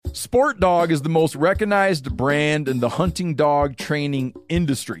Sport Dog is the most recognized brand in the hunting dog training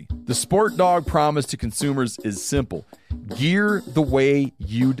industry. The Sport Dog promise to consumers is simple. Gear the way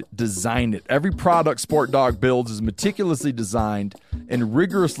you'd design it. Every product Sport Dog builds is meticulously designed and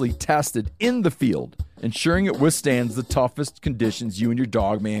rigorously tested in the field, ensuring it withstands the toughest conditions you and your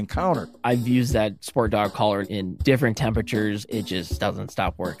dog may encounter. I've used that Sport Dog collar in different temperatures. It just doesn't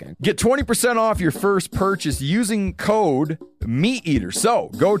stop working. Get 20% off your first purchase using code MeatEater. So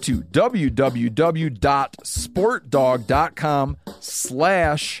go to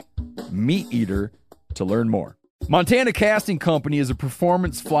www.sportdog.com/MeatEater to learn more. Montana Casting Company is a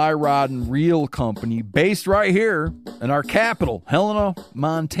performance fly rod and reel company based right here in our capital, Helena,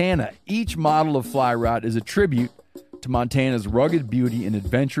 Montana. Each model of fly rod is a tribute to Montana's rugged beauty and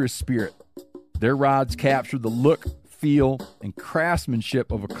adventurous spirit. Their rods capture the look, feel, and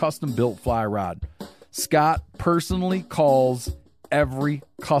craftsmanship of a custom-built fly rod. Scott personally calls every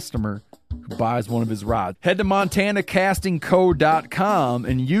customer who buys one of his rods. Head to montanacastingco.com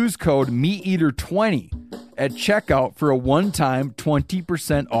and use code MeatEater20 at checkout for a one-time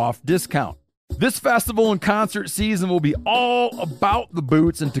 20% off discount. This festival and concert season will be all about the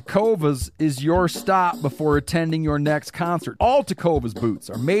boots, and Tecovas is your stop before attending your next concert. All Tecovas boots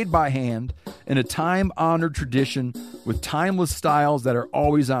are made by hand in a time-honored tradition with timeless styles that are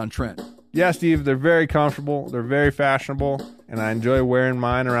always on trend. Yeah, Steve, they're very comfortable, they're very fashionable, and I enjoy wearing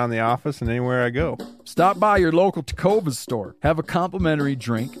mine around the office and anywhere I go. Stop by your local Tecovas store, have a complimentary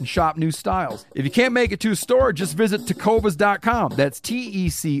drink, and shop new styles. If you can't make it to a store, just visit tecovas.com. That's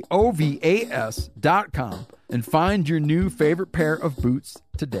TECOVAS.com, and find your new favorite pair of boots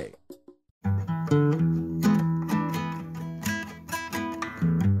today.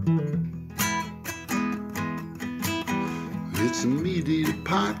 It's a MeatEater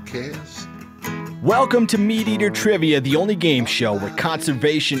podcast. Welcome to MeatEater Trivia, the only game show where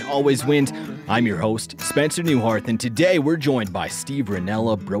conservation always wins. I'm your host, Spencer Newharth, and today we're joined by Steve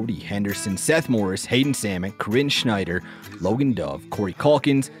Ranella, Brody Henderson, Seth Morris, Hayden Salmon, Corinne Schneider, Logan Dove, Corey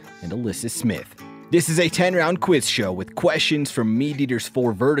Calkins, and Alyssa Smith. This is a 10-round quiz show with questions from MeatEater's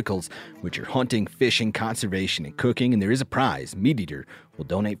 4 verticals, which are hunting, fishing, conservation, and cooking, and there is a prize. MeatEater will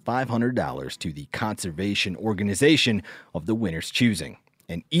donate $500 to the conservation organization of the winner's choosing.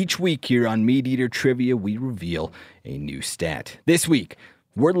 And each week here on MeatEater Trivia, we reveal a new stat. This week,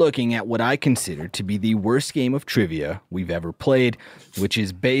 we're looking at what I consider to be the worst game of trivia we've ever played, which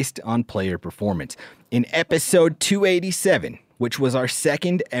is based on player performance. In episode 287, which was our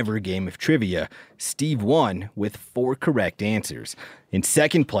second ever game of trivia, Steve won with 4 correct answers. In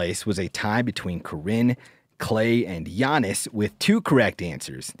second place was a tie between Corinne, Clay, and Giannis with 2 correct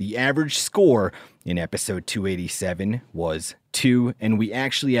answers. The average score in episode 287 was 2, and we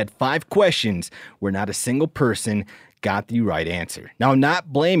actually had 5 questions where not a single person got the right answer. Now, I'm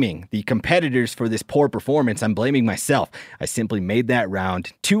not blaming the competitors for this poor performance. I'm blaming myself. I simply made that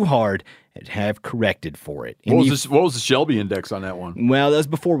round too hard and have corrected for it. What was the Shelby index on that one? Well, that was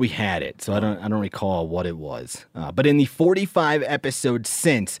before we had it, so I don't recall what it was. But in the 45 episodes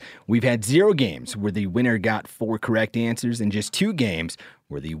since, we've had 0 games where the winner got 4 correct answers and just 2 games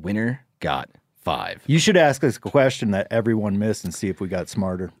where the winner got 5. You should ask us a question that everyone missed and see if we got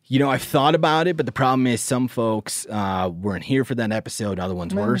smarter. You know, I've thought about it, but the problem is some folks weren't here for that episode, other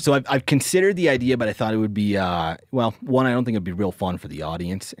ones were. So I've considered the idea, but I thought it would be, well, 1, I don't think it would be real fun for the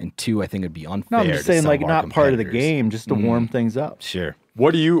audience, and 2, I think it would be unfair. No, I'm just saying, like, not part of the game, just to warm things up. Sure.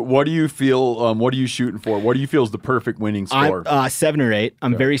 What do you feel? What are you shooting for? What do you feel is the perfect winning score? 7 or 8.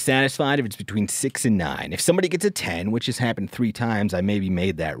 I'm very satisfied if it's between 6 and 9. If somebody gets a 10, which has happened 3 times, I maybe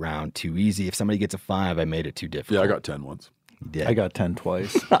made that round too easy. If somebody gets a 5, I made it too difficult. Yeah, I got 10 once. You did. I got 10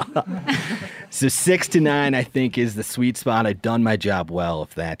 twice. So 6 to 9, I think, is the sweet spot. I've done my job well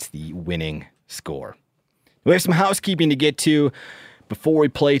if that's the winning score. We have some housekeeping to get to before we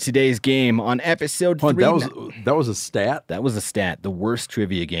play today's game. On episode 3... That was a stat? That was a stat. The worst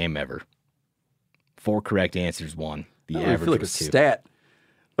trivia game ever. 4 correct answers won. The average I feel like was 2. Stat.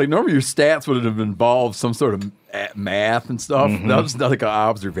 Like, normally your stats would have involved some sort of math and stuff. That was not like an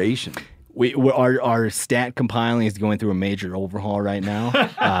observation. Our stat compiling is going through a major overhaul right now.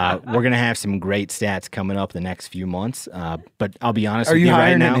 We're going to have some great stats coming up the next few months. But I'll be honest with you right now. Are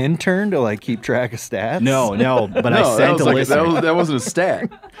you hiring an intern to, like, keep track of stats? No. But I sent a listener. That wasn't a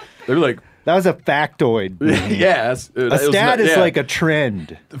stat. They were like... That was a factoid. Yes. A stat is like a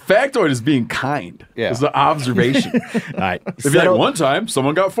trend. The factoid is being kind. Yeah. It's the observation. All right. If you're like, one time,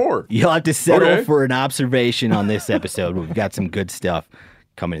 someone got 4. You'll have to settle for an observation on this episode. We've got some good stuff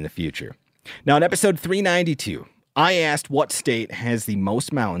coming in the future. Now, in episode 392, I asked what state has the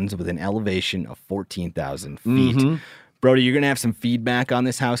most mountains with an elevation of 14,000 feet. Brody, you're going to have some feedback on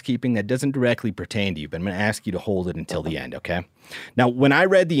this housekeeping that doesn't directly pertain to you, but I'm going to ask you to hold it until the end, okay? Now, when I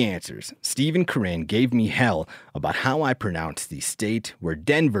read the answers, Steve and Corinne gave me hell about how I pronounce the state where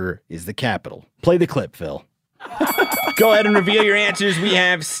Denver is the capital. Play the clip, Phil. Go ahead and reveal your answers. We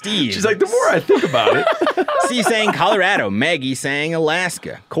have Steve. She's like, the more I think about it. Steve saying Colorado. Maggie saying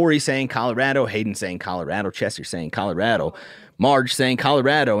Alaska. Corey saying Colorado. Hayden saying Colorado. Chester saying Colorado. Marge saying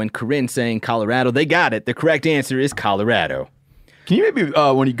Colorado. And Corinne saying Colorado. They got it. The correct answer is Colorado. Can you maybe,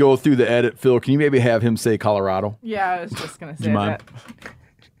 when you go through the edit, Phil, can you maybe have him say Colorado? Yeah, I was just going to say you mind?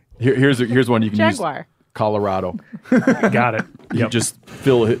 that. Here's one you can Jaguar. use. Colorado. Got it. You just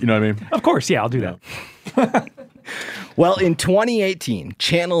fill it, you know what I mean? Of course, yeah, I'll do that. Well, in 2018,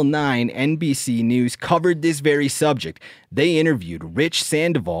 Channel 9 NBC News covered this very subject. They interviewed Rich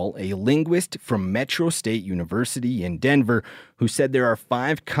Sandoval, a linguist from Metro State University in Denver, who said there are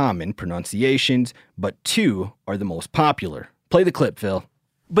 5 common pronunciations, but 2 are the most popular. Play the clip, Phil.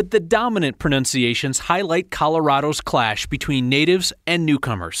 But the dominant pronunciations highlight Colorado's clash between natives and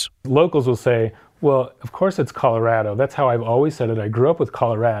newcomers. Locals will say, well, of course it's Colorado. That's how I've always said it. I grew up with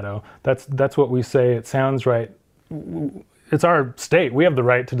Colorado. That's what we say. It sounds right. It's our state. We have the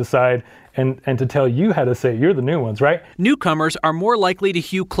right to decide and to tell you how to say it. You're the new ones, right? Newcomers are more likely to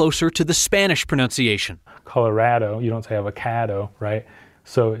hew closer to the Spanish pronunciation. Colorado, you don't say avocado, right?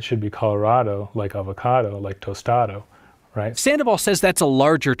 So it should be Colorado, like avocado, like tostado, right? Sandoval says that's a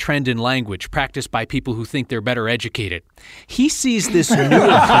larger trend in language practiced by people who think they're better educated. He sees this newer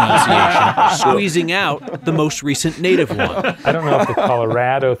pronunciation squeezing out the most recent native one. I don't know if the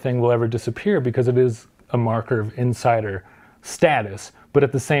Colorado thing will ever disappear because it is a marker of insider status. But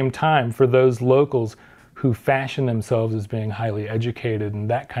at the same time, for those locals who fashion themselves as being highly educated and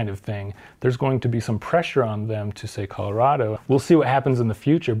that kind of thing, there's going to be some pressure on them to say Colorado. We'll see what happens in the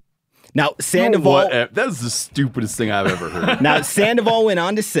future. Now, Sandoval... That is the stupidest thing I've ever heard. Now, Sandoval went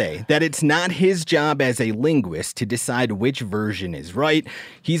on to say that it's not his job as a linguist to decide which version is right.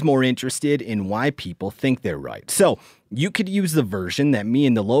 He's more interested in why people think they're right. So, you could use the version that me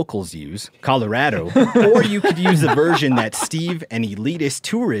and the locals use, Colorado, or you could use the version that Steve and elitist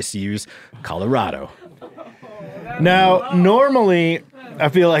tourists use, Colorado. Now, normally, I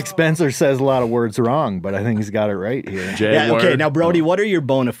feel like Spencer says a lot of words wrong, but I think he's got it right here. Yeah, okay, now, Brody, what are your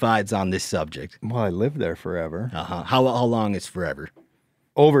bona fides on this subject? Well, I lived there forever. Uh-huh. How long is forever?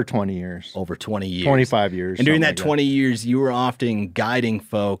 Over 20 years. Over 20 years. 25 years. And during that like 20 years, you were often guiding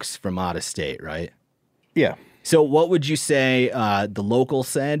folks from out of state, right? Yeah. So what would you say the local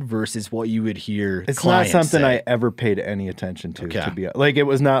said versus what you would hear It's not clients something say? I ever paid any attention to. Okay. To be like, it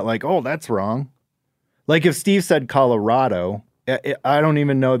was not like, oh, that's wrong. Like if Steve said Colorado, I don't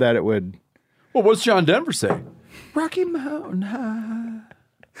even know that it would. Well, what's John Denver say? Rocky Mountain High.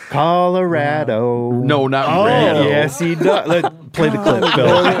 Colorado. No, not Rado. Yes, he does. Let's play the clip,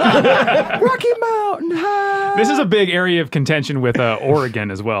 Phil. Rocky Mountain High. This is a big area of contention with Oregon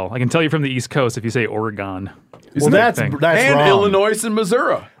as well. I can tell you from the East Coast if you say Oregon. Well, that's and wrong. Illinois and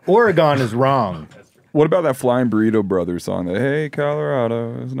Missouri. Oregon is wrong. What about that Flying Burrito Brothers song? That Hey,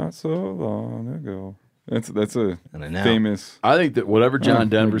 Colorado is not so long ago. That's a famous. I think that whatever John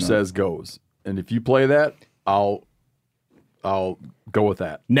Denver says goes, and if you play that, I'll go with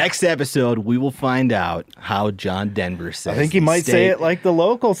that. Next episode, we will find out how John Denver says. I think he might say it like the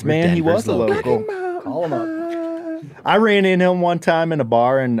locals, man. He was a local. Call him up. I ran into him one time in a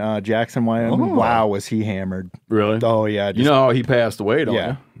bar in Jackson, Wyoming. Wow, was he hammered. Really? Oh, yeah. You know how he passed away, don't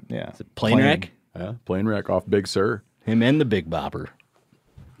Yeah. you? Yeah. Plane wreck? Yeah, plane wreck off Big Sur. Him and the Big Bopper.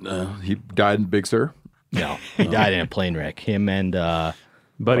 He died in Big Sur? No, he died in a plane wreck. Him and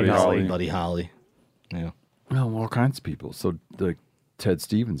Buddy Holly. Buddy Holly. Yeah. Well, all kinds of people. So, like Ted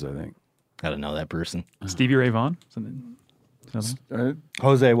Stevens, I think. I don't know that person. Stevie Ray Vaughan?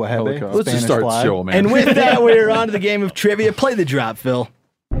 Jose Wahebe. Let's just start the show, man. And with that, we're on to the game of trivia. Play the drop, Phil.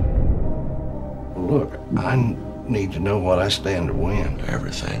 Look, I need to know what I stand to win.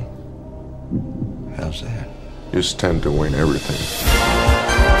 Everything. How's that? You stand to win everything.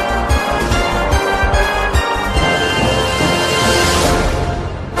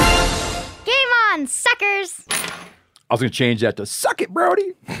 Suckers. I was going to change that to suck it,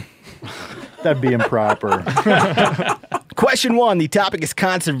 Brody. That'd be improper. Question 1. The topic is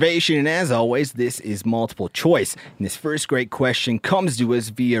conservation, and as always, this is multiple choice. And this first great question comes to us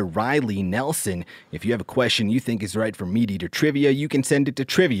via Riley Nelson. If you have a question you think is right for MeatEater Trivia, you can send it to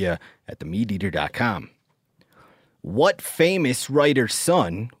trivia@themeateater.com. What famous writer's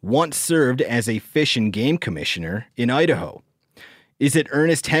son once served as a fish and game commissioner in Idaho? Is it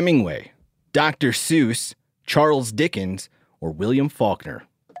Ernest Hemingway, Dr. Seuss, Charles Dickens, or William Faulkner?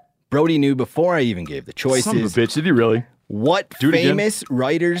 Brody knew before I even gave the choices. Son of a bitch, did he really? What Do it again. famous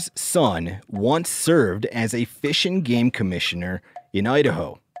writer's son once served as a fish and game commissioner in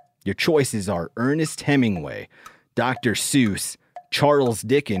Idaho? Your choices are Ernest Hemingway, Dr. Seuss, Charles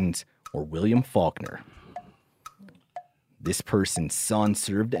Dickens, or William Faulkner. This person's son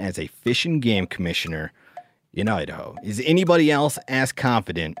served as a fish and game commissioner in Idaho. Is anybody else as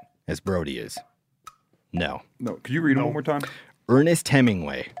confident as Brody is? No. No. Could you read it one more time? Ernest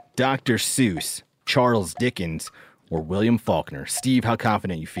Hemingway, Dr. Seuss, Charles Dickens, or William Faulkner. Steve, how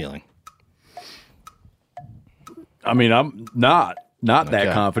confident you feeling? I mean, I'm not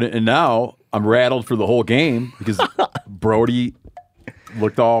that confident, and now I'm rattled for the whole game because Brody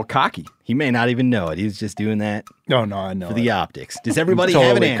looked all cocky. He may not even know it. He was just doing that. No, I know for the optics. Does everybody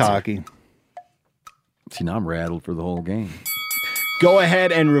have an answer? Cocky. See, now I'm rattled for the whole game. Go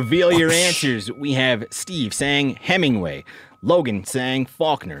ahead and reveal your answers. We have Steve saying Hemingway, Logan saying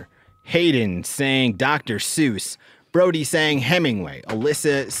Faulkner, Hayden saying Dr. Seuss, Brody saying Hemingway,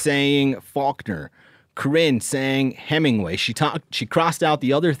 Alyssa saying Faulkner, Corinne saying Hemingway. She crossed out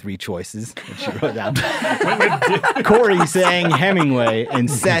the other three choices. And she wrote down Corey saying Hemingway, and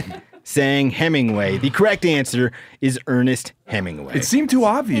Seth saying Hemingway. The correct answer is Ernest Hemingway. It seemed too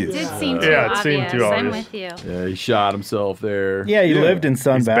obvious. It did seem too Yeah, it obvious. seemed too I'm obvious. with you. Yeah, he shot himself there. Yeah, he lived in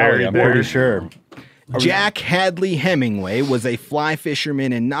Sun He's Valley, buried I'm there. pretty sure. Jack Hadley Hemingway was a fly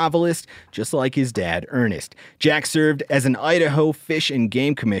fisherman and novelist, just like his dad, Ernest. Jack served as an Idaho Fish and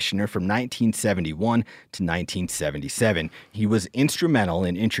Game Commissioner from 1971 to 1977. He was instrumental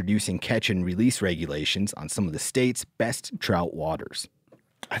in introducing catch and release regulations on some of the state's best trout waters.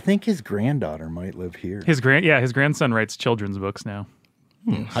 I think his granddaughter might live here. His grandson writes children's books now.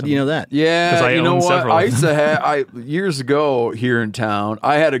 How do you know that? 'Cause Yeah, I you know own what? several I of used to have years ago here in town.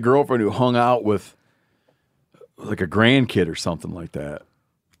 I had a girlfriend who hung out with like a grandkid or something like that.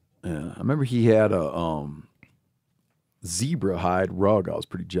 Yeah, I remember he had a zebra hide rug. I was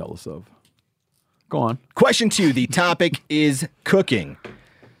pretty jealous of. Go on. Question 2. The topic is cooking.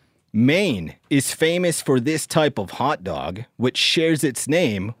 Maine is famous for this type of hot dog, which shares its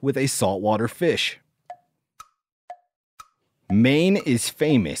name with a saltwater fish. Maine is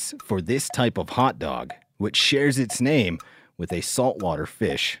famous for this type of hot dog, which shares its name with a saltwater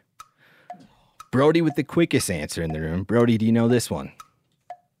fish. Brody with the quickest answer in the room. Brody, do you know this one?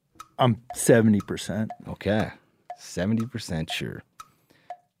 I'm 70%. Okay. 70% sure.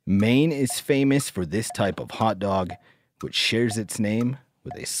 Maine is famous for this type of hot dog, which shares its name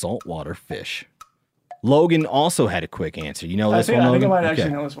with a saltwater fish. Logan also had a quick answer. You know this one, Logan? I think I might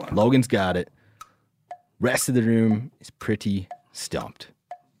actually know this one. Logan's got it. Rest of the room is pretty stumped.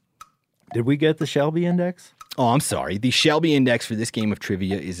 Did we get the Shelby Index? Oh, I'm sorry. The Shelby Index for this game of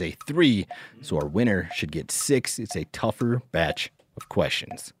trivia is a 3, so our winner should get 6. It's a tougher batch of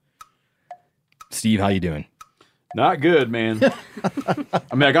questions. Steve, how you doing? Not good, man.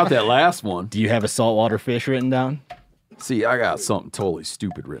 I mean, I got that last one. Do you have a saltwater fish written down? See, I got something totally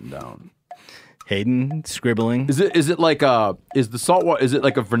stupid written down. Hayden scribbling. Is it like is the saltwater? Is it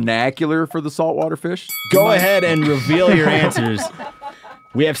like a vernacular for the saltwater fish? Go ahead and reveal your answers.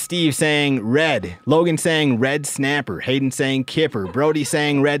 We have Steve saying red, Logan saying red snapper, Hayden saying kipper, Brody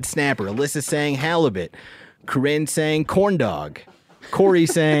saying red snapper, Alyssa saying halibut, Corinne saying corn dog, Corey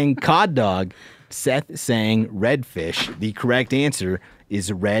saying cod dog, Seth saying redfish. The correct answer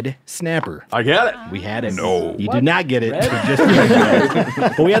is red snapper. I get it. We had it. No. You did not get it.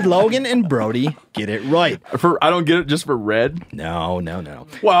 But we had Logan and Brody get it right. I don't get it just for red. No.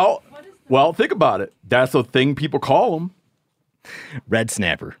 Well, think about it. That's the thing people call them. Red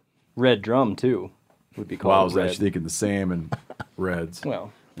snapper. Red drum, too, would be called Well, I was red. actually thinking the salmon reds.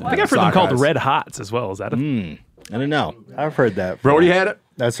 Well, I think I've heard them called red hots as well. Is that a... I don't know. I've heard that. Brody had it?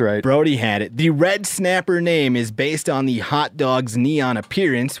 That's right. Brody had it. The red snapper name is based on the hot dog's neon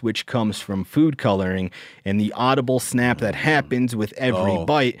appearance, which comes from food coloring, and the audible snap that happens with every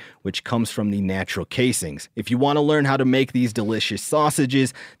bite, which comes from the natural casings. If you want to learn how to make these delicious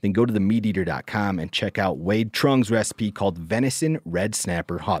sausages, then go to the MeatEater.com and check out Wade Trung's recipe called venison red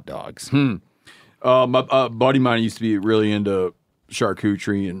snapper hot dogs. My buddy of mine used to be really into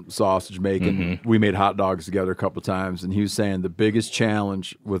charcuterie and sausage making. We made hot dogs together a couple of times, and he was saying the biggest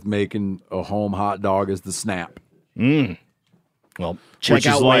challenge with making a home hot dog is the snap. Well, check which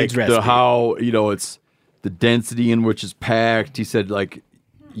out is Wade's like recipe. how it's the density in which is packed. He said like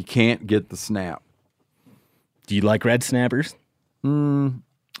you can't get the snap. Do you like red snappers? I don't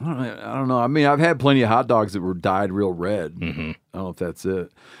know. I mean, I've had plenty of hot dogs that were dyed real red. I don't know if that's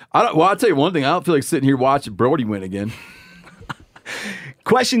it. I'll tell you one thing. I don't feel like sitting here watching Brody win again.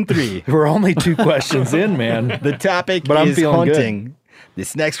 Question 3. We're only 2 questions in, man. The topic But I'm is feeling good. hunting.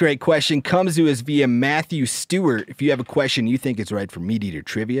 This next great question comes to us via Matthew Stewart. If you have a question you think is right for MeatEater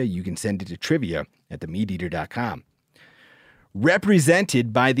Trivia, you can send it to trivia@themeateater.com.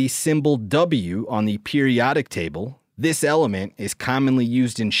 Represented by the symbol W on the periodic table, this element is commonly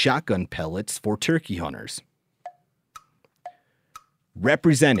used in shotgun pellets for turkey hunters.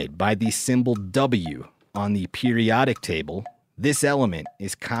 Represented by the symbol W on the periodic table, this element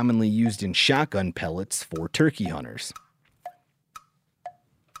is commonly used in shotgun pellets for turkey hunters.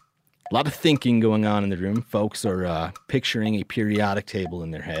 A lot of thinking going on in the room. Folks are picturing a periodic table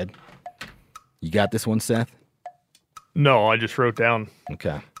in their head. You got this one, Seth? No, I just wrote down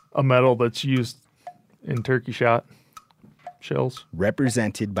a metal that's used in turkey shot shells.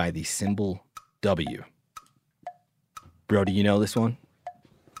 Represented by the symbol W. Brody, you know this one?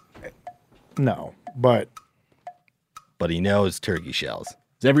 No, but he knows turkey shells.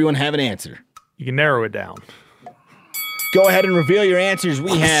 Does everyone have an answer? You can narrow it down. Go ahead and reveal your answers.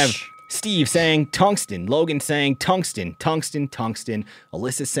 We have Steve saying tungsten, Logan saying tungsten, tungsten, tungsten,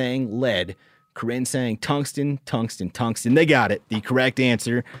 Alyssa saying lead, Corinne saying tungsten, tungsten, tungsten. They got it. The correct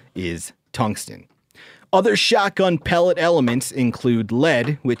answer is tungsten. Other shotgun pellet elements include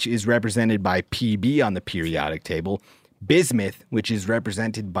lead, which is represented by PB on the periodic table, bismuth, which is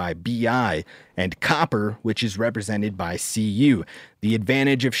represented by BI, and copper, which is represented by CU. The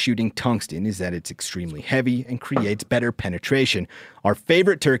advantage of shooting tungsten is that it's extremely heavy and creates better penetration. Our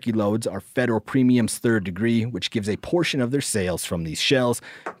favorite turkey loads are Federal Premium's Third Degree, which gives a portion of their sales from these shells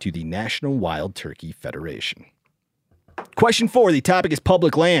to the National Wild Turkey Federation. Question 4, the topic is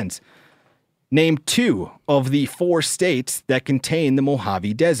public lands. Name 2 of the 4 states that contain the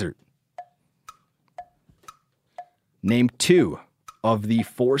Mojave Desert. Name 2 of the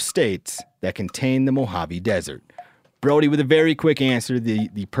 4 states that contain the Mojave Desert. Brody, with a very quick answer,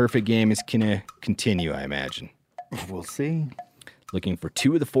 the perfect game is going to continue, I imagine. We'll see. Looking for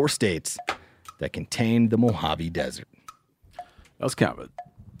 2 of the 4 states that contain the Mojave Desert. That's kind of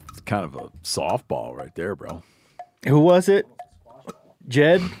a softball right there, bro. Who was it?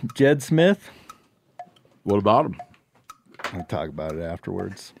 Jed Smith? What about him? I'll talk about it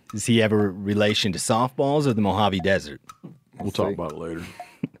afterwards. Does he have a relation to softballs or the Mojave Desert? We'll talk about it later.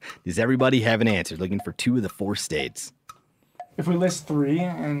 Does everybody have an answer? Looking for 2 of the 4 states. If we list 3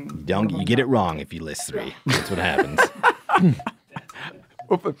 and You get it wrong if you list 3. That's what happens.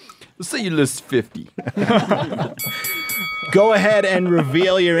 Let's say you list 50. Go ahead and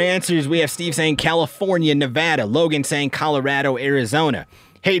reveal your answers. We have Steve saying California, Nevada. Logan saying Colorado, Arizona.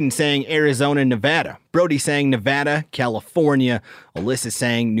 Hayden saying Arizona, Nevada. Brody saying Nevada, California. Alyssa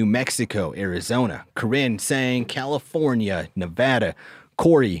saying New Mexico, Arizona. Corinne saying California, Nevada.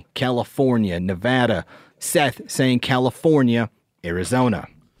 Corey, California, Nevada. Seth saying California, Arizona.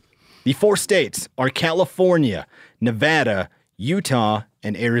 The 4 states are California, Nevada, Utah,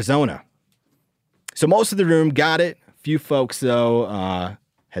 and Arizona. So most of the room got it. A few folks, though,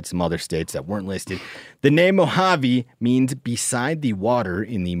 had some other states that weren't listed. The name Mojave means beside the water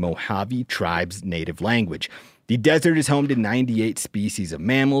in the Mojave tribe's native language. The desert is home to 98 species of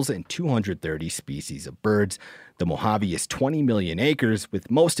mammals and 230 species of birds. The Mojave is 20 million acres,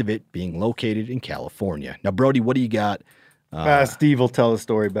 with most of it being located in California. Now, Brody, what do you got? Steve will tell the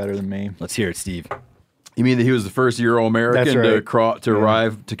story better than me. Let's hear it, Steve. You mean that he was the first Euro-American That's right. to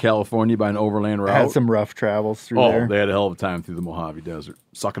arrive to California by an overland route? Had some rough travels through there. They had a hell of a time through the Mojave Desert,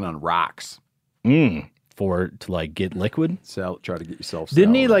 sucking on rocks. To get liquid? Try to get yourself salad.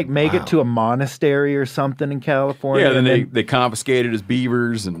 Didn't he make it to a monastery or something in California? Yeah, then they confiscated his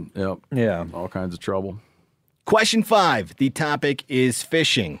beavers and yeah, all kinds of trouble. Question 5. The topic is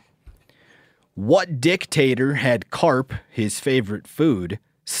fishing. What dictator had carp, his favorite food,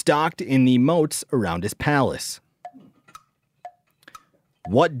 stocked in the moats around his palace?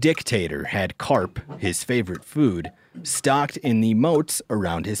 What dictator had carp, his favorite food, stocked in the moats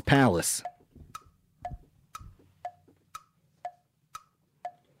around his palace?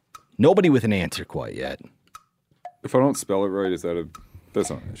 Nobody with an answer quite yet. If I don't spell it right, that's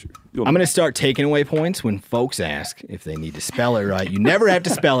not an issue. I'm going to start taking away points when folks ask if they need to spell it right. You never have to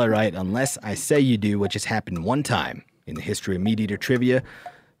spell it right unless I say you do, which has happened one time in the history of MeatEater Trivia.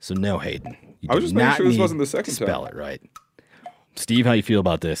 So no, Hayden. I was just making sure this wasn't the second time. Spell it right. Steve, how you feel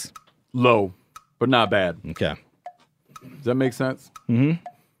about this? Low, but not bad. Okay. Does that make sense? Mm-hmm.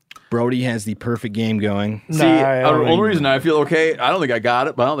 Brody has the perfect game going. See, the only reason I feel okay, I don't think I got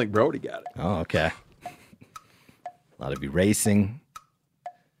it, but I don't think Brody got it. Oh, okay. A lot of erasing.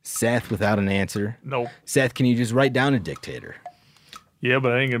 Seth without an answer. Nope. Seth, can you just write down a dictator? Yeah,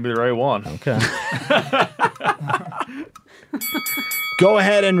 but I ain't going to be the right one. Okay. Go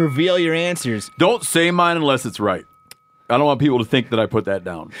ahead and reveal your answers. Don't say mine unless it's right. I don't want people to think that I put that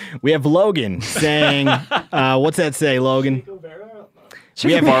down. We have Logan saying, what's that say, Logan?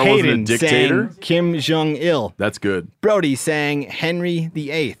 We have Guevara wasn't a Hayden dictator? saying Kim Jong-il. That's good. Brody saying Henry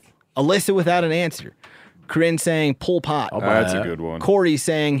VIII. Alyssa without an answer. Corinne saying Pol Pot. That's a good one. Corey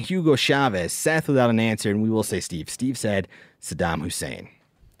saying Hugo Chavez. Seth without an answer, and we will say Steve. Steve said Saddam Hussein.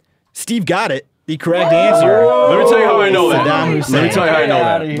 Steve got it. The correct answer. Let me tell you how I know that. Saddam Hussein. Let me tell you how I know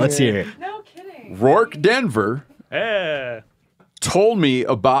that. Let's hear it. Rourke Denver told me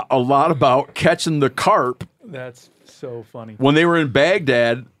about a lot about catching the carp. That's so funny. When they were in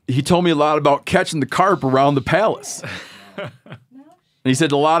Baghdad, he told me a lot about catching the carp around the palace. And he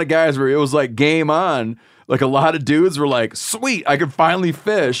said a lot of guys it was like game on. Like a lot of dudes were like, sweet, I could finally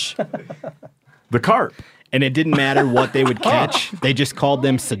fish the carp. And it didn't matter what they would catch. They just called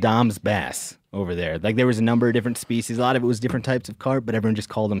them Saddam's bass over there. Like there was a number of different species. A lot of it was different types of carp, but everyone just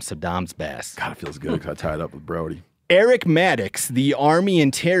called them Saddam's bass. God, it feels good because I tied up with Brody. Eric Maddox, the army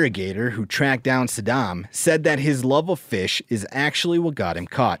interrogator who tracked down Saddam, said that his love of fish is actually what got him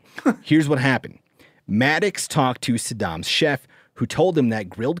caught. Here's what happened. Maddox talked to Saddam's chef, who told him that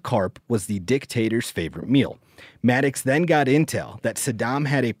grilled carp was the dictator's favorite meal. Maddox then got intel that Saddam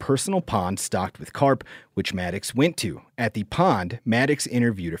had a personal pond stocked with carp, which Maddox went to. At the pond, Maddox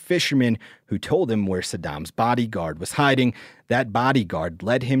interviewed a fisherman who told him where Saddam's bodyguard was hiding. That bodyguard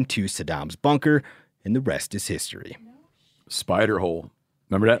led him to Saddam's bunker, and the rest is history. Spider hole.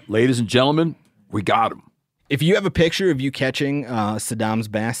 Remember that? Ladies and gentlemen, we got him. If you have a picture of you catching Saddam's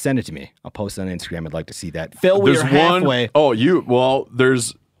bass, send it to me. I'll post it on Instagram. I'd like to see that. Phil, we're halfway.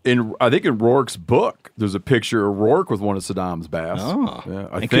 There's I think in Rourke's book, there's a picture of Rourke with one of Saddam's bass. Oh. Yeah,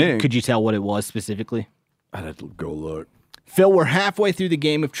 I And think. Could you tell what it was specifically? I'd have to go look. Phil, we're halfway through the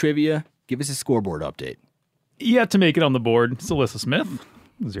game of trivia. Give us a scoreboard update. Yet to make it on the board, it's Alyssa Smith,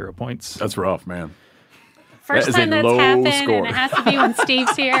 0 points. That's rough, man. First time that's happened, and it has to be when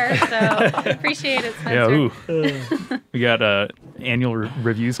Steve's here, so appreciate it, Spencer. Yeah, we got annual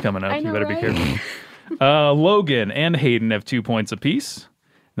reviews coming up. I know, You better right? be careful. Logan and Hayden have 2 points apiece.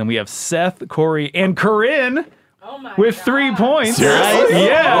 Then we have Seth, Corey, and Corinne with 3 points. Seriously?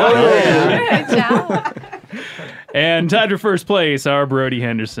 Yeah. Good job. And tied for first place are Brody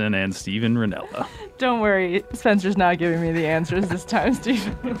Henderson and Steven Ranella. Don't worry, Spencer's not giving me the answers this time,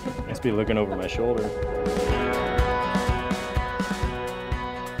 Steve. Must be looking over my shoulder.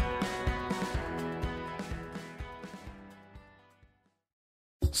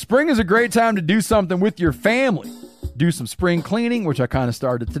 Spring is a great time to do something with your family. Do some spring cleaning, which I kind of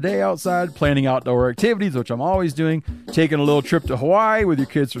started today outside, planning outdoor activities, which I'm always doing, taking a little trip to Hawaii with your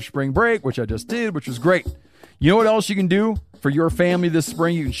kids for spring break, which I just did, which was great. You know what else you can do for your family this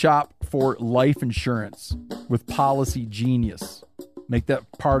spring? You can shop for life insurance with Policy Genius. Make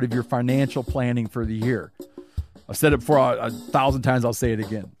that part of your financial planning for the year. I've said it before 1,000 times, I'll say it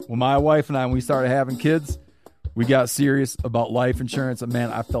again. When my wife and I, when we started having kids, we got serious about life insurance, and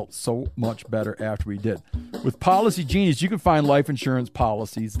man, I felt so much better after we did. With Policy Genius, you can find life insurance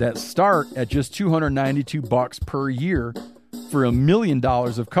policies that start at just $292 per year for $1 million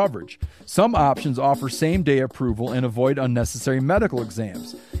of coverage. Some options offer same-day approval and avoid unnecessary medical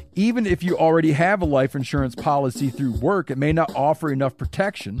exams. Even if you already have a life insurance policy through work, it may not offer enough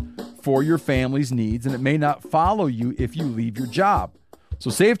protection for your family's needs, and it may not follow you if you leave your job. So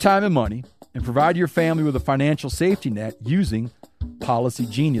save time and money and provide your family with a financial safety net using Policy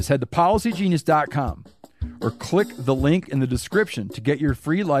Genius. Head to policygenius.com or click the link in the description to get your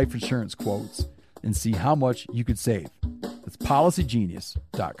free life insurance quotes and see how much you could save. That's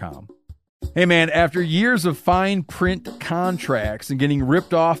policygenius.com. Hey man, after years of fine print contracts and getting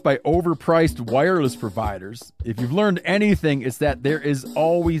ripped off by overpriced wireless providers, if you've learned anything, it's that there is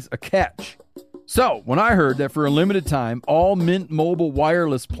always a catch. So, when I heard that for a limited time, all Mint Mobile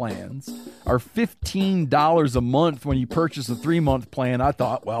wireless plans are $15 a month when you purchase a 3-month plan, I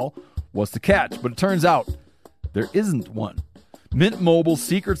thought, well, what's the catch? But it turns out there isn't one. Mint Mobile's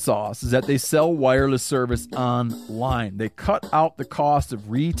secret sauce is that they sell wireless service online. They cut out the cost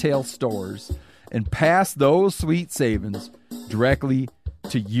of retail stores and pass those sweet savings directly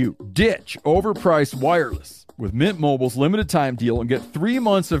to you. Ditch overpriced wireless with Mint Mobile's limited time deal and get 3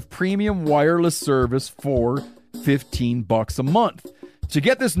 months of premium wireless service for $15 a month. To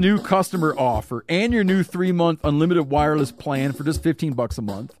get this new customer offer and your new 3-month unlimited wireless plan for just $15 a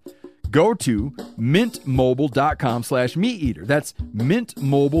month, go to mintmobile.com/MeatEater. That's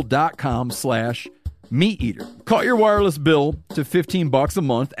mintmobile.com/MeatEater. Cut your wireless bill to $15 a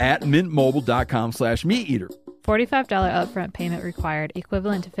month at mintmobile.com/MeatEater. $45 upfront payment required,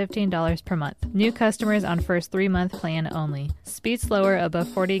 equivalent to $15 per month. New customers on first 3-month plan only. Speed slower above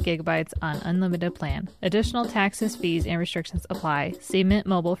 40 gigabytes on unlimited plan. Additional taxes, fees, and restrictions apply. See Mint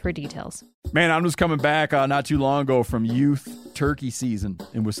Mobile for details. Man, I'm just coming back not too long ago from youth turkey season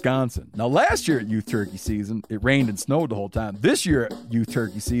in Wisconsin. Now, last year at youth turkey season, it rained and snowed the whole time. This year at youth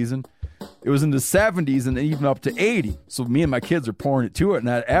turkey season, it was in the 70s and even up to 80. So me and my kids are pouring it to it. And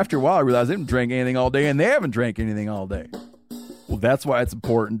after a while, I realized they didn't drink anything all day, and they haven't drank anything all day. Well, that's why it's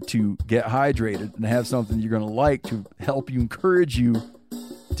important to get hydrated and have something you're going to like to help you, encourage you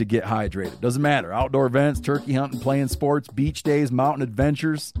to get hydrated. Doesn't matter. Outdoor events, turkey hunting, playing sports, beach days, mountain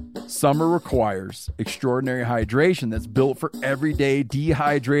adventures. Summer requires extraordinary hydration that's built for everyday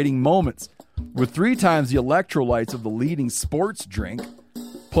dehydrating moments. With 3 times the electrolytes of the leading sports drink,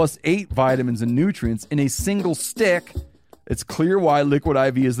 plus 8 vitamins and nutrients in a single stick, it's clear why Liquid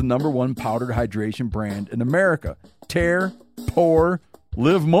IV is the #1 powdered hydration brand in America. Tear, pour,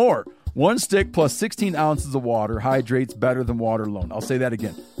 live more. 1 stick plus 16 ounces of water hydrates better than water alone. I'll say that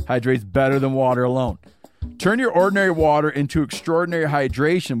again. Hydrates better than water alone. Turn your ordinary water into extraordinary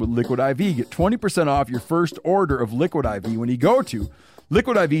hydration with Liquid IV. Get 20% off your first order of Liquid IV when you go to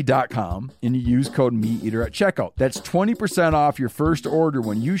liquidiv.com and you use code MeatEater at checkout. That's 20% off your first order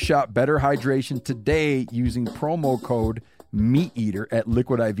when you shop Better Hydration today using promo code MeatEater at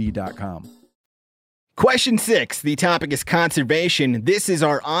liquidiv.com. Question 6. The topic is conservation. This is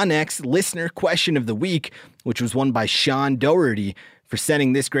our Onyx listener question of the week, which was won by Sean Doherty. For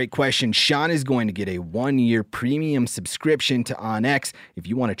sending this great question, Sean is going to get a 1-year premium subscription to Onyx. If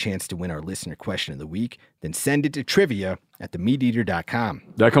you want a chance to win our listener question of the week, then send it to trivia@themeateater.com.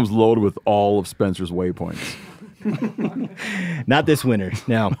 That comes loaded with all of Spencer's waypoints. Not this winter,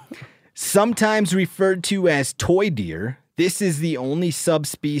 no. Sometimes referred to as toy deer, this is the only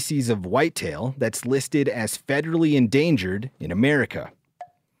subspecies of whitetail that's listed as federally endangered in America.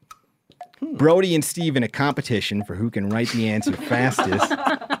 Brody and Steve in a competition for who can write the answer fastest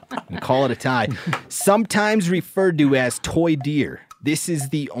and call it a tie. Sometimes referred to as toy deer, this is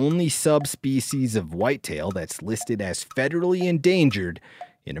the only subspecies of whitetail that's listed as federally endangered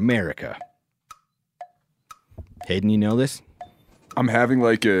in America. Hayden, you know this? I'm having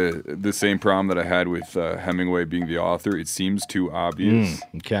like the same problem that I had with Hemingway being the author. It seems too obvious.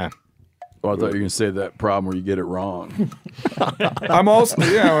 Okay. Oh, I thought you were going to say that problem where you get it wrong. I'm also,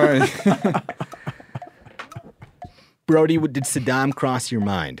 right. Brody, did Saddam cross your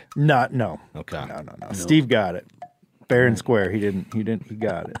mind? No. Okay. No. Steve got it. Fair and square. He didn't. He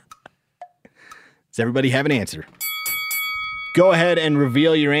got it. Does everybody have an answer? Go ahead and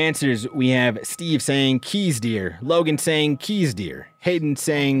reveal your answers. We have Steve saying Keys deer, Logan saying Keys deer, Hayden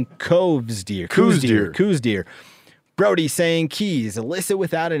saying Coves deer, Coos deer, Brody saying Keys, Alyssa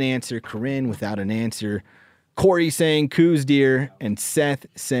without an answer, Corinne without an answer, Corey saying Coos deer, and Seth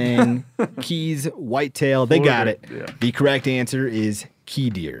saying Keys whitetail. They got it. Yeah. The correct answer is key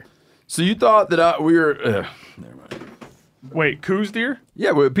deer. So you thought that we were... never mind. Wait, Coos deer?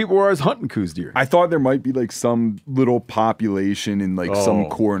 Yeah, but people were always hunting Coos deer. I thought there might be like some little population in like some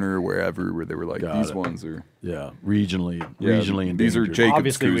corner wherever where they were like these ones are regionally endangered. These are Jacob's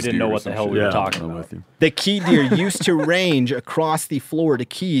Obviously, we didn't know what the hell we were talking about. With you. The key deer used to range across the Florida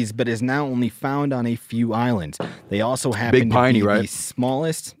Keys, but is now only found on a few islands. They also happen to be the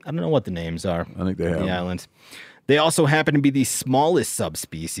smallest. I don't know what the names are. I think they have the islands. They also happen to be the smallest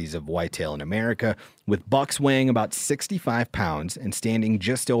subspecies of whitetail in America, with bucks weighing about 65 pounds and standing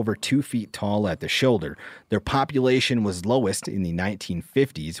just over 2 feet tall at the shoulder. Their population was lowest in the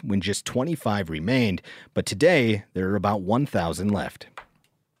 1950s when just 25 remained, but today there are about 1,000 left.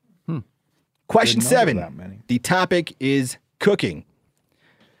 Question 7. The topic is cooking.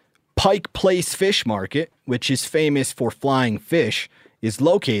 Pike Place Fish Market, which is famous for flying fish, is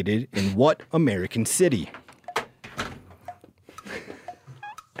located in what American city?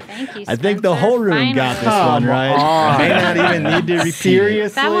 Thank you, I think the whole room got this one right. I may not even need to repeat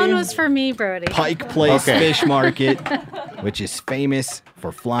Seriously? That one was for me, Brody. Pike Place Fish Market, which is famous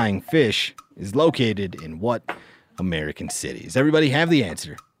for flying fish, is located in what American city? Does everybody have the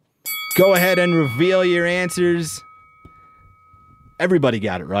answer? Go ahead and reveal your answers. Everybody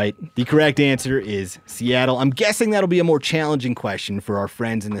got it right. The correct answer is Seattle. I'm guessing that'll be a more challenging question for our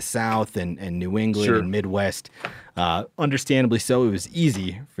friends in the South and New England and Midwest. Understandably so, it was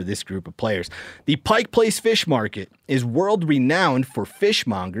easy for this group of players. The Pike Place Fish Market is world-renowned for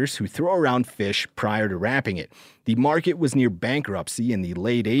fishmongers who throw around fish prior to wrapping it. The market was near bankruptcy in the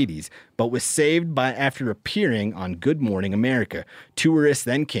late 80s, but was saved after appearing on Good Morning America. Tourists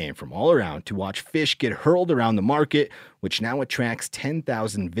then came from all around to watch fish get hurled around the market, which now attracts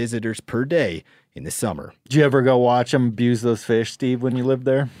 10,000 visitors per day in the summer. Did you ever go watch them abuse those fish, Steve, when you lived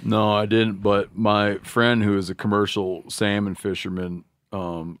there? No, I didn't. But my friend, who is a commercial salmon fisherman,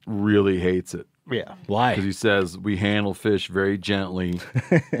 really hates it. Yeah. Why? Because he says we handle fish very gently,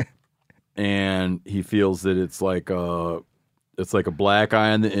 and he feels that it's like a black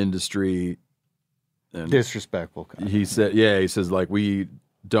eye on the industry. And disrespectful. He says like we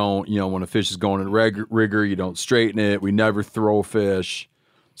don't, when a fish is going in rigor, you don't straighten it. We never throw fish.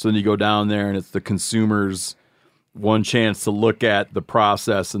 So then you go down there and it's the consumer's one chance to look at the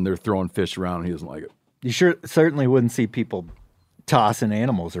process, and they're throwing fish around, and he doesn't like it. You certainly wouldn't see people tossing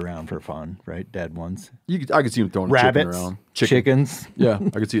animals around for fun, right? Dead ones. I could see him throwing rabbits, chicken around. Chickens. Yeah,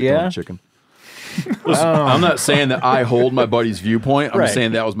 I could see him throwing chicken. Listen, I'm not saying that I hold my buddy's viewpoint. I'm just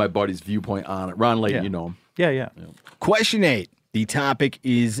saying that was my buddy's viewpoint on it. Ron Layton, you know him. Yeah. Question 8. The topic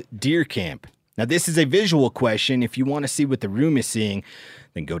is deer camp. Now, this is a visual question. If you want to see what the room is seeing,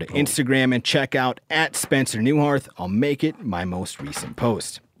 then go to Instagram and check out @Spencer Newharth. I'll make it my most recent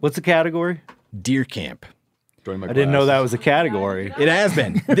post. What's the category? Deer camp. I didn't know that was a category. It has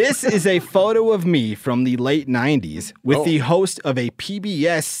been. This is a photo of me from the late 90s with the host of a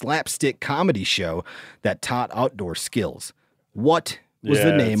PBS slapstick comedy show that taught outdoor skills. What was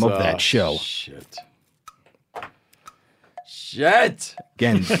the name of that show? Shit.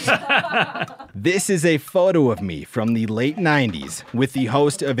 Again, this is a photo of me from the late 90s with the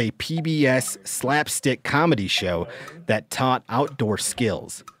host of a PBS slapstick comedy show that taught outdoor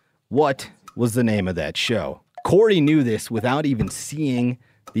skills. What was the name of that show? Corey knew this without even seeing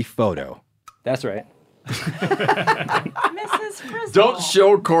the photo. That's right. Mrs. Frizzle. Don't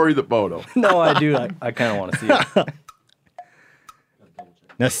show Corey the photo. No, I do. I kind of want to see it.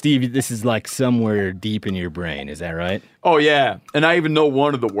 Now, Steve, this is like somewhere deep in your brain. Is that right? Oh, yeah. And I even know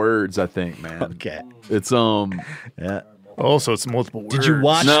one of the words, I think, man. Okay. It's, yeah. Oh, so it's multiple words. Did you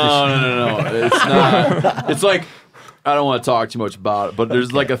watch No. It's not. It's like, I don't want to talk too much about it, but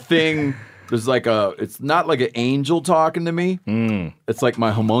there's like a thing. There's like it's not like an angel talking to me. It's like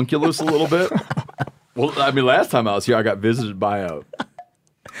my homunculus a little bit. Well, I mean, last time I was here, I got visited by I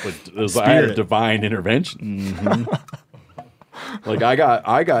had a divine intervention. Mm-hmm. Like I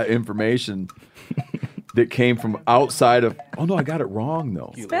got information that came from outside of. Oh no, I got it wrong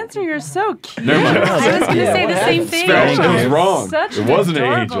though. Spencer, you're so cute. Never mind. I was going to say the same thing. Spencer was wrong. Such It wasn't an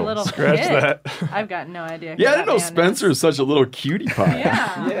adorable angel. Little Scratch kid. that. I've got no idea. Yeah, I didn't know Spencer is such a little cutie pie.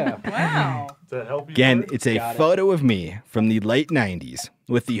 Yeah. Wow. Again, it's a photo of me from the late 90s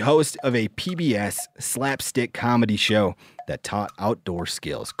with the host of a PBS slapstick comedy show that taught outdoor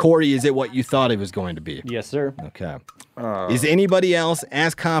skills. Corey, is it what you thought it was going to be? Yes, sir. Okay. Is anybody else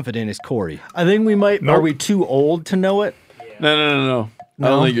as confident as Corey? I think we might. Are we too old to know it? No. I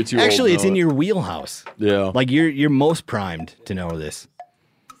don't think you're too old. Actually, to it's know in it. your wheelhouse. Yeah. Like you're most primed to know this.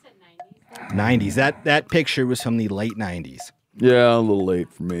 90s. That picture was from the late 90s. Yeah, a little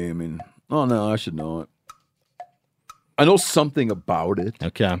late for me. I mean, oh no, I should know it. I know something about it.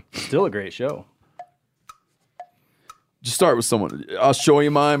 Okay. Still a great show. Just start with someone. I'll show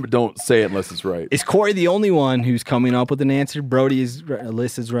you mine, but don't say it unless it's right. Is Corey the only one who's coming up with an answer? Brody is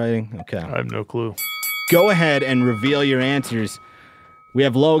Alyssa's writing. Okay. I have no clue. Go ahead and reveal your answers. We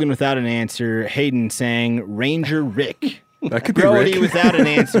have Logan without an answer. Hayden saying Ranger Rick. That could be Brody Rick. without an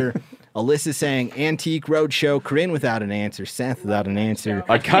answer. Alyssa saying Antique Roadshow. Corinne without an answer. Seth without an answer.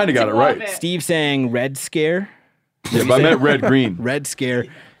 I kind of got it right. Steve saying Red Scare. Yeah, but I meant Red Green. Red Scare.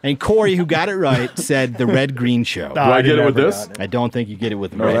 And Corey, who got it right, said the Red Green Show. Do I get it with this? I don't think you get it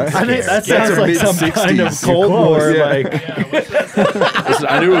with Red Scare. I think that sounds like some kind of Cold War. Like, Listen,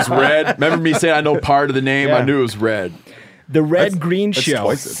 I knew it was red. Remember me saying I know part of the name? Yeah. I knew it was red. The Red Green that's Show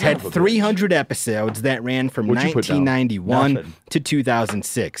twice as had much. 300 episodes that ran from What'd you put down? 1991 to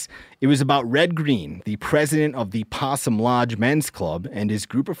 2006. It was about Red Green, the president of the Possum Lodge Men's Club, and his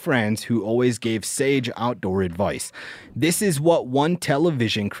group of friends who always gave sage outdoor advice. This is what one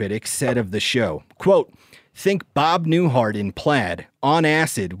television critic said of the show. Quote, think Bob Newhart in plaid, on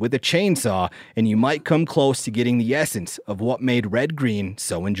acid, with a chainsaw, and you might come close to getting the essence of what made Red Green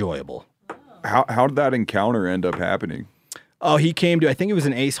so enjoyable. How did that encounter end up happening? Oh, he came to, I think it was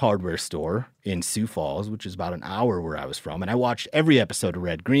an Ace Hardware store in Sioux Falls, which is about an hour where I was from. And I watched every episode of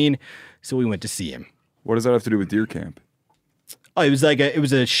Red Green, so we went to see him. What does that have to do with deer camp? Oh, it was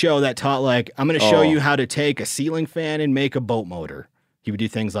a show that taught like, I'm going to show you how to take a ceiling fan and make a boat motor. He would do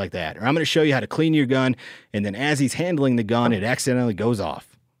things like that. Or I'm going to show you how to clean your gun. And then as he's handling the gun, it accidentally goes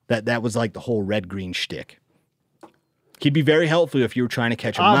off. That was like the whole Red Green shtick. He'd be very helpful if you were trying to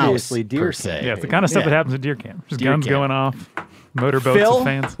catch a Obviously, mouse, deer per se. Yeah, it's the kind of stuff that happens at deer camp. Just guns going off, motorboats Phil,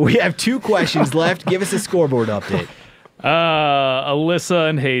 and fans. we have 2 questions left. Give us a scoreboard update.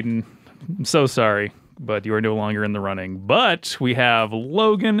 Alyssa and Hayden I'm so sorry, but you are no longer in the running. But we have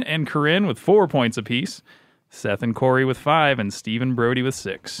Logan and Corinne with 4 points apiece, Seth and Corey with 5, and Steve and Brody with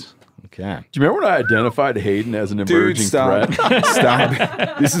 6. Okay. Do you remember when I identified Hayden as an emerging stop. threat?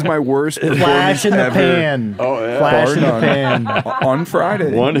 Stop. This is my worst Flash in the ever. pan. Oh, yeah. Flash in the Bar pan. none. On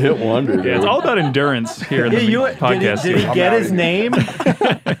Friday. One hit wonder. Yeah, it's all about endurance here in the podcast. Did he get his name?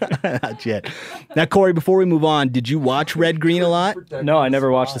 Not yet. Now, Corey, before we move on, did you watch Red Green a lot? No, I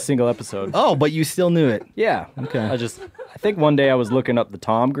never watched a single episode. Oh, but you still knew it. Yeah. Okay. I think one day I was looking up the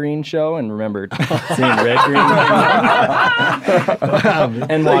Tom Green show and remembered seeing Red Green.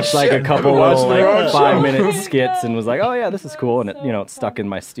 And watched like a couple little like 5-minute skits and was like, oh yeah, this is cool. And it stuck in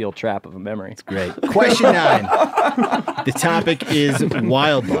my steel trap of a memory. It's great. Question 9. The topic is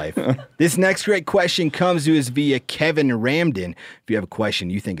wildlife. This next great question comes to us via Kevin Ramden. If you have a question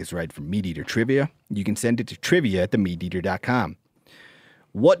you think is right for MeatEater Trivia, you can send it to trivia@themeateater.com.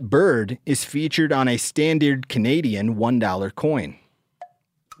 What bird is featured on a standard Canadian $1 coin?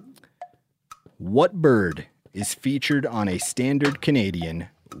 What bird is featured on a standard Canadian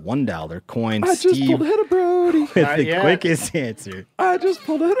 $1 coin? I just pulled ahead of Brody. With the quickest answer. I just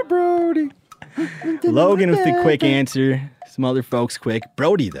pulled ahead of Brody. Logan with the quick answer. Some other folks quick.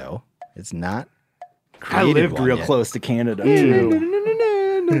 Brody, though, it's not. I lived real close to Canada,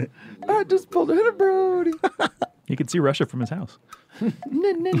 too. I just pulled ahead of Brody. He could see Russia from his house. Is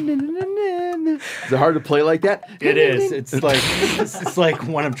it hard to play like that? It is. It's like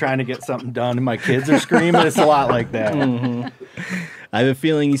when I'm trying to get something done and my kids are screaming. It's a lot like that. Mm-hmm. I have a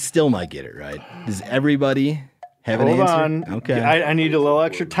feeling you still might get it right. Does everybody have an Hold answer? on. Okay. I need a little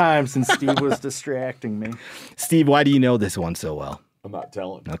extra time since Steve was distracting me. Steve, why do you know this one so well? I'm not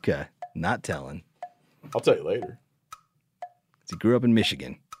telling. Okay. Not telling. I'll tell you later. He grew up in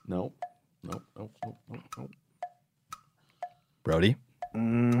Michigan. No. Brody?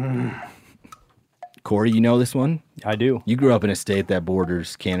 Corey, you know this one? I do. You grew up in a state that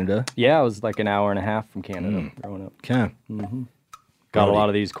borders Canada. Yeah, I was like an hour and a half from Canada growing up. Okay. Mm-hmm. Got a lot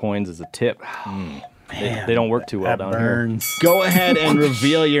of these coins as a tip. They don't work too well down here. Go ahead and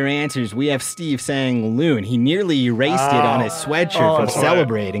reveal your answers. We have Steve saying loon. He nearly erased it on his sweatshirt from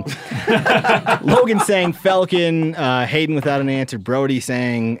celebrating. Logan saying falcon. Hayden without an answer. Brody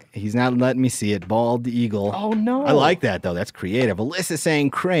saying he's not letting me see it. Bald eagle. Oh, no. I like that, though. That's creative. Alyssa saying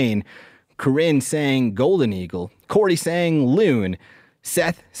crane. Corinne saying golden eagle. Corey saying loon.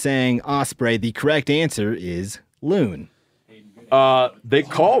 Seth saying osprey. The correct answer is loon. They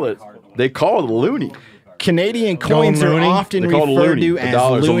call it a loony. Canadian coins are often referred to as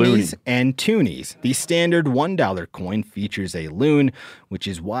loonies loony. and toonies. The standard $1 coin features a loon, which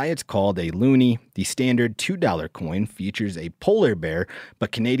is why it's called a loony. The standard $2 coin features a polar bear,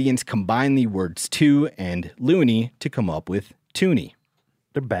 but Canadians combine the words two and loony to come up with toonie.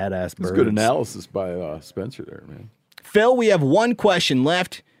 They're badass birds. That's good analysis by Spencer there, man. Phil, we have one question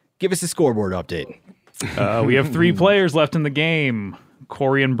left. Give us a scoreboard update. We have 3 players left in the game.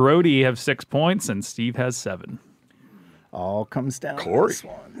 Corey and Brody have 6 points, and Steve has 7. All comes down to Corey. this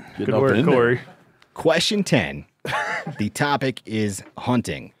one. Good work, Corey. Question 10. The topic is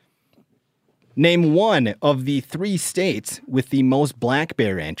hunting. Name one of the 3 states with the most black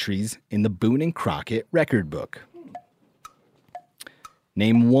bear entries in the Boone and Crockett record book.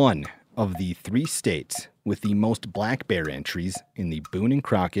 Name one of the 3 states with the most black bear entries in the Boone and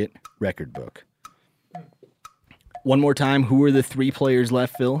Crockett record book. One more time, who are the 3 players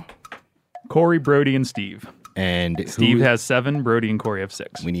left, Phil? Corey, Brody, and Steve. And Steve has 7, Brody and Corey have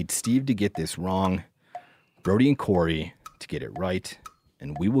 6. We need Steve to get this wrong, Brody and Corey to get it right,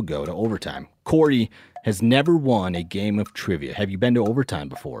 and we will go to overtime. Corey has never won a game of trivia. Have you been to overtime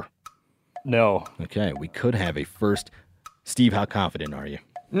before? No. Okay, we could have a first. Steve, how confident are you?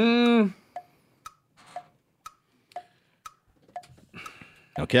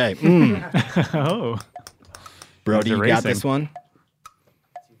 Okay. Oh. Brody, you got this one?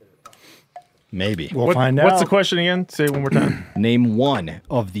 Maybe. We'll find out. What's the question again? Say it one more time. Name one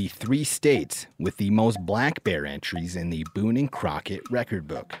of the 3 states with the most black bear entries in the Boone and Crockett record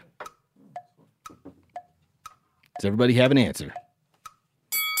book. Does everybody have an answer?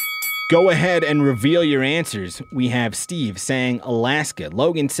 Go ahead and reveal your answers. We have Steve saying Alaska,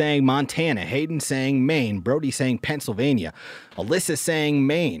 Logan saying Montana, Hayden saying Maine, Brody saying Pennsylvania, Alyssa saying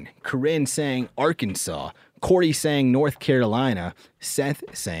Maine, Corinne saying Arkansas, Corey saying North Carolina, Seth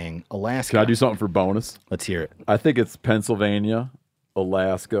saying Alaska. Can I do something for bonus? Let's hear it. I think it's Pennsylvania,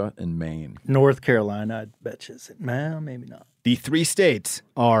 Alaska, and Maine. North Carolina, I'd bet you. Well, maybe not. The 3 states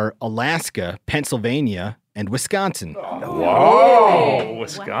are Alaska, Pennsylvania, and Wisconsin. Whoa,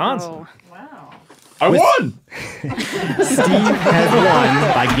 Wisconsin. Wow. I won! Steve has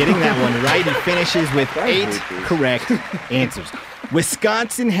won by getting that one right. He finishes with 8 correct answers.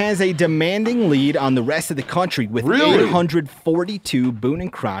 Wisconsin has a demanding lead on the rest of the country with 842 Boone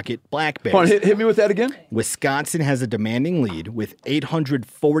and Crockett black bears. Come on, hit me with that again. Wisconsin has a demanding lead with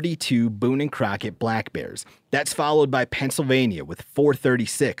 842 Boone and Crockett black bears. That's followed by Pennsylvania with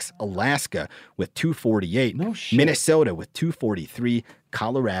 436, Alaska with 248, Minnesota with 243,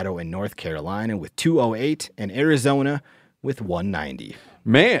 Colorado and North Carolina with 208, and Arizona with 190.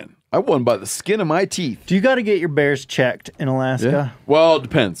 Man, I won by the skin of my teeth. Do you got to get your bears checked in Alaska? Yeah. Well, it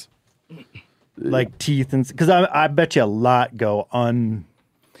depends. Like teeth and because I bet you a lot go un.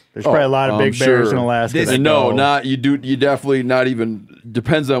 There's probably a lot of big bears in Alaska. You definitely not even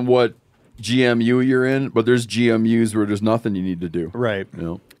depends on what GMU you're in, but there's GMUs where there's nothing you need to do. Right. You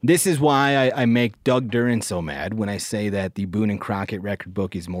know. This is why I make Doug Duran so mad when I say that the Boone and Crockett record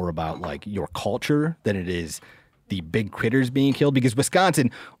book is more about like your culture than it is the big critters being killed, because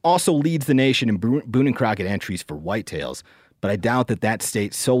Wisconsin also leads the nation in Boone and Crockett entries for whitetails. But I doubt that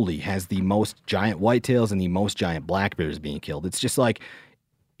state solely has the most giant whitetails and the most giant black bears being killed. It's just like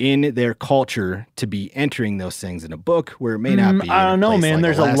in their culture to be entering those things in a book where it may not be. I don't know, man. Like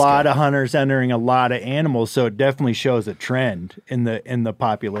There's Alaska. a lot of hunters entering a lot of animals, so it definitely shows a trend in the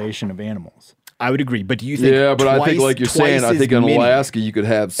population of animals. I would agree, but do you think? Yeah, but I think, like you're saying, I think in Alaska you could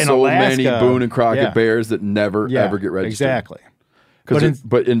have many Boone and Crockett bears that never ever get registered. Exactly.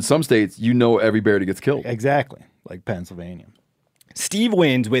 But in some states, every bear that gets killed. Exactly, like Pennsylvania. Steve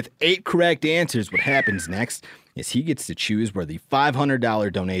wins with 8 correct answers. What happens next is he gets to choose where the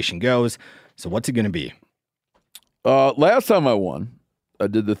 $500 donation goes. So what's it going to be? Last time I won, I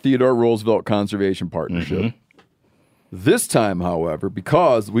did the Theodore Roosevelt Conservation Partnership. Mm-hmm. This time, however,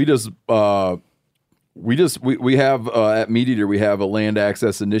 because we have at MeatEater, we have a land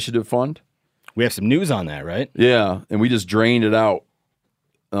access initiative fund. We have some news on that, right? Yeah, and we just drained it out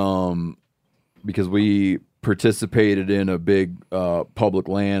because we participated in a big public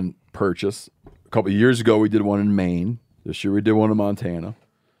land purchase. A couple of years ago, we did one in Maine. This year, we did one in Montana.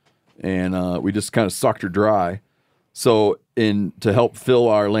 And we just kind of sucked her dry. So to help fill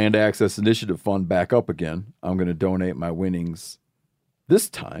our Land Access Initiative Fund back up again, I'm going to donate my winnings this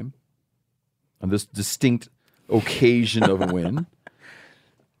time on this distinct occasion of a win.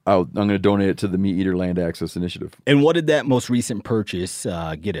 I'm going to donate it to the MeatEater Land Access Initiative. And what did that most recent purchase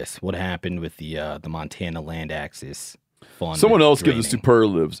get us? What happened with the Montana Land Access Fund? Someone else gave us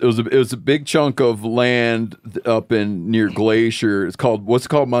superlatives. It was a big chunk of land up in near Glacier. It's called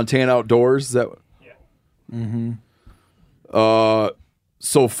Montana Outdoors. Is that? Yeah. Mm-hmm.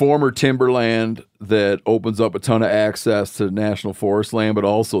 So former timberland that opens up a ton of access to national forest land, but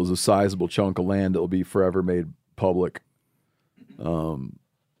also is a sizable chunk of land that will be forever made public.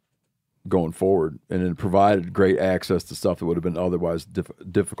 Going forward, and it provided great access to stuff that would have been otherwise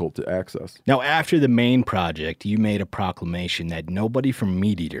difficult to access. Now, after the main project, you made a proclamation that nobody from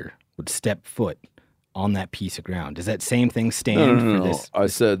MeatEater would step foot on that piece of ground. Does that same thing stand for this? I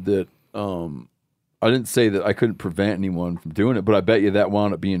said that I didn't say that I couldn't prevent anyone from doing it, but I bet you that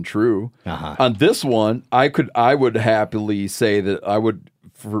wound up being true. Uh-huh. On this one, I would happily say that I would,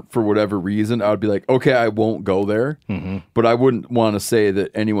 for whatever reason, I would be like, okay, I won't go there. Mm-hmm. But I wouldn't want to say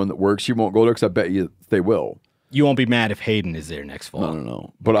that anyone that works here won't go there because I bet you they will. You won't be mad if Hayden is there next fall.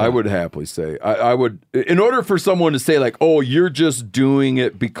 No. But okay. I would happily say, I would, in order for someone to say like, oh, you're just doing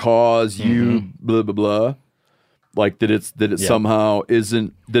it because you blah, blah, blah. Like that it's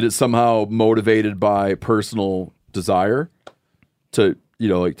somehow motivated by personal desire to,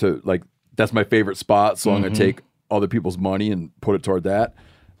 that's my favorite spot. So I'm going to take other people's money and put it toward that.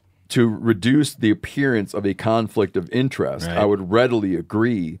 To reduce the appearance of a conflict of interest, right. I would readily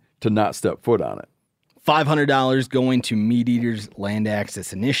agree to not step foot on it. $500 going to MeatEater's Land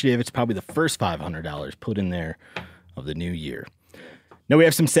Access Initiative. It's probably the first $500 put in there of the new year. Now, we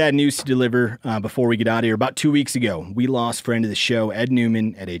have some sad news to deliver before we get out of here. About 2 weeks ago, we lost friend of the show, Ed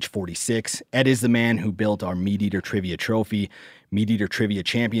Newman, at age 46. Ed is the man who built our MeatEater Trivia Trophy, MeatEater Trivia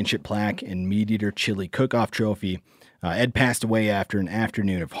Championship plaque, and MeatEater Chili Cook-Off Trophy. Ed passed away after an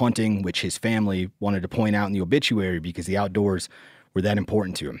afternoon of hunting, which his family wanted to point out in the obituary because the outdoors were that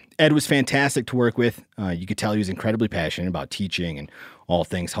important to him. Ed was fantastic to work with. You could tell he was incredibly passionate about teaching and all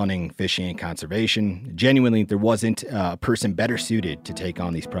things hunting, fishing, and conservation. Genuinely, there wasn't a person better suited to take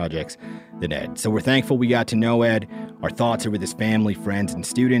on these projects than Ed. So we're thankful we got to know Ed. Our thoughts are with his family, friends, and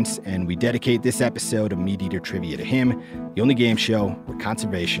students, and we dedicate this episode of MeatEater Trivia to him, the only game show where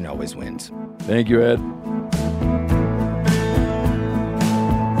conservation always wins. Thank you, Ed.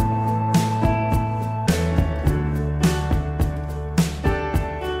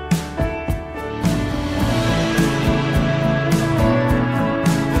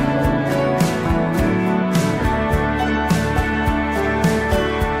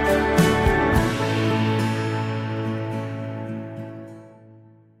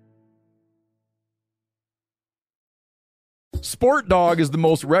 Sport Dog is the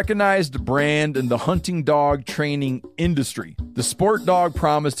most recognized brand in the hunting dog training industry. The Sport Dog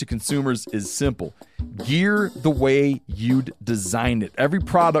promise to consumers is simple. Gear the way you'd design it. Every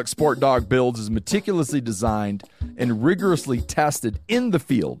product Sport Dog builds is meticulously designed and rigorously tested in the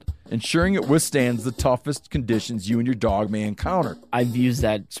field, ensuring it withstands the toughest conditions you and your dog may encounter. I've used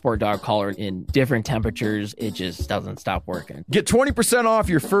that Sport Dog collar in different temperatures. It just doesn't stop working. Get 20% off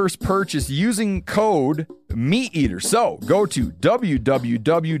your first purchase using code MeatEater. So go to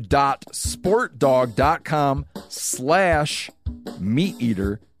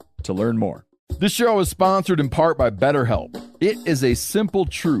www.sportdog.com/MeatEater to learn more. This show is sponsored in part by BetterHelp. It is a simple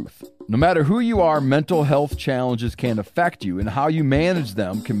truth. No matter who you are, mental health challenges can affect you, and how you manage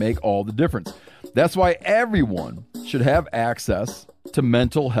them can make all the difference. That's why everyone should have access to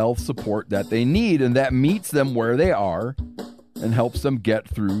mental health support that they need and that meets them where they are and helps them get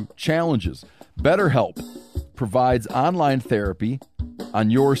through challenges. BetterHelp provides online therapy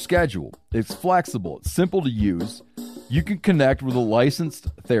on your schedule. It's flexible, it's simple to use. You can connect with a licensed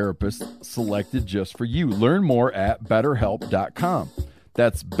therapist selected just for you. Learn more at betterhelp.com.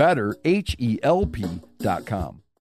 That's betterhelp.com.